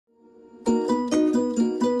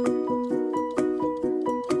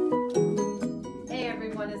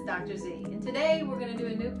Dr. Z, and today we're going to do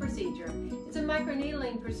a new procedure. It's a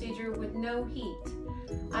microneedling procedure with no heat.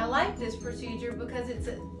 I like this procedure because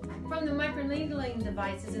from the microneedling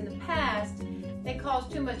devices in the past, they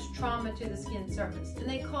caused too much trauma to the skin surface, and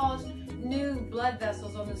they caused new blood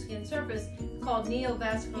vessels on the skin surface called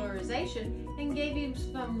neovascularization and gave you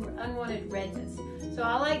some unwanted redness. So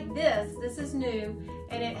I like this. This is new,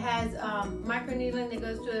 and it has microneedling that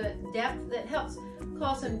goes to a depth that helps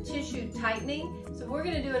cause some tissue tightening. So we're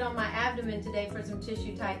going to do it on my abdomen today for some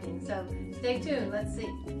tissue tightening. So stay tuned. Let's see.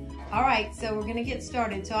 All right, so we're going to get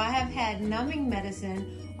started. So I have had numbing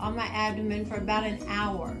medicine on my abdomen for about an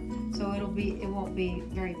hour. So it won't be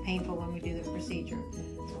very painful when we do the procedure.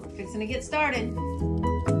 So we're fixing to get started.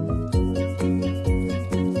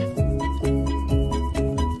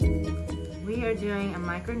 We are doing a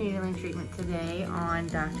microneedling treatment today on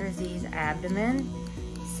Dr. Z's abdomen.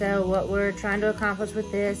 So what we're trying to accomplish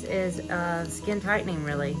with this is skin tightening,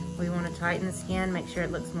 really. We want to tighten the skin, make sure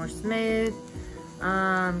it looks more smooth,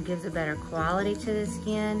 gives a better quality to the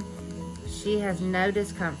skin. She has no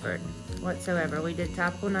discomfort whatsoever. We did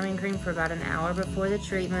topical numbing cream for about an hour before the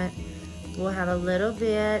treatment. We'll have a little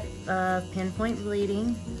bit of pinpoint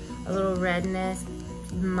bleeding, a little redness,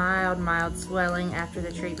 mild swelling after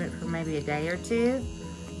the treatment for maybe a day or two.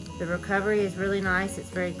 The recovery is really nice. It's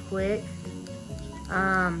very quick.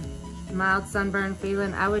 Mild sunburn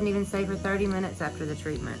feeling. I wouldn't even say for 30 minutes after the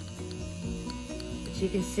treatment. But you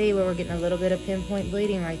can see where we're getting a little bit of pinpoint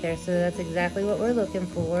bleeding right there. So that's exactly what we're looking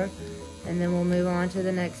for. And then we'll move on to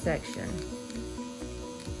the next section.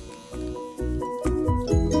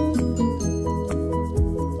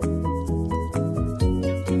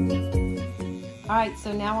 All right,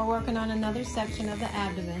 so now we're working on another section of the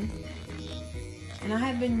abdomen. And I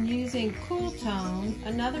have been using Cool Tone,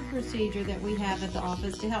 another procedure that we have at the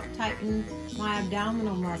office to help tighten my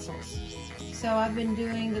abdominal muscles. So I've been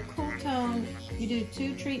doing the Cool Tone. You do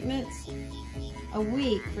 2 treatments a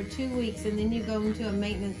week for 2 weeks, and then you go into a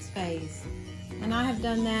maintenance phase. And I have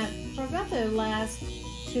done that for about the last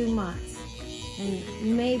 2 months. And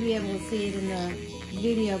you may be able to see it in the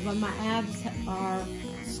video, but my abs are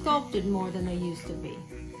sculpted more than they used to be.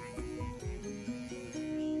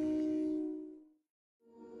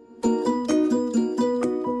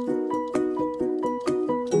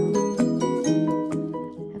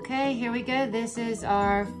 Okay, here we go. This is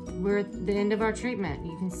we're at the end of our treatment.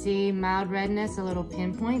 You can see mild redness, a little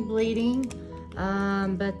pinpoint bleeding,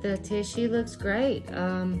 but the tissue looks great.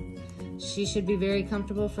 She should be very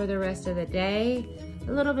comfortable for the rest of the day.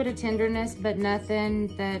 A little bit of tenderness, but nothing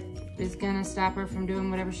that is gonna stop her from doing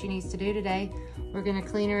whatever she needs to do today. We're gonna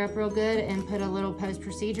clean her up real good and put a little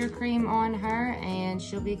post-procedure cream on her, and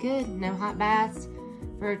she'll be good. No hot baths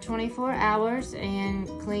for 24 hours, and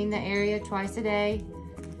clean the area twice a day.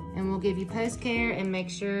 And we'll give you post-care and make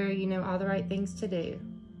sure you know all the right things to do.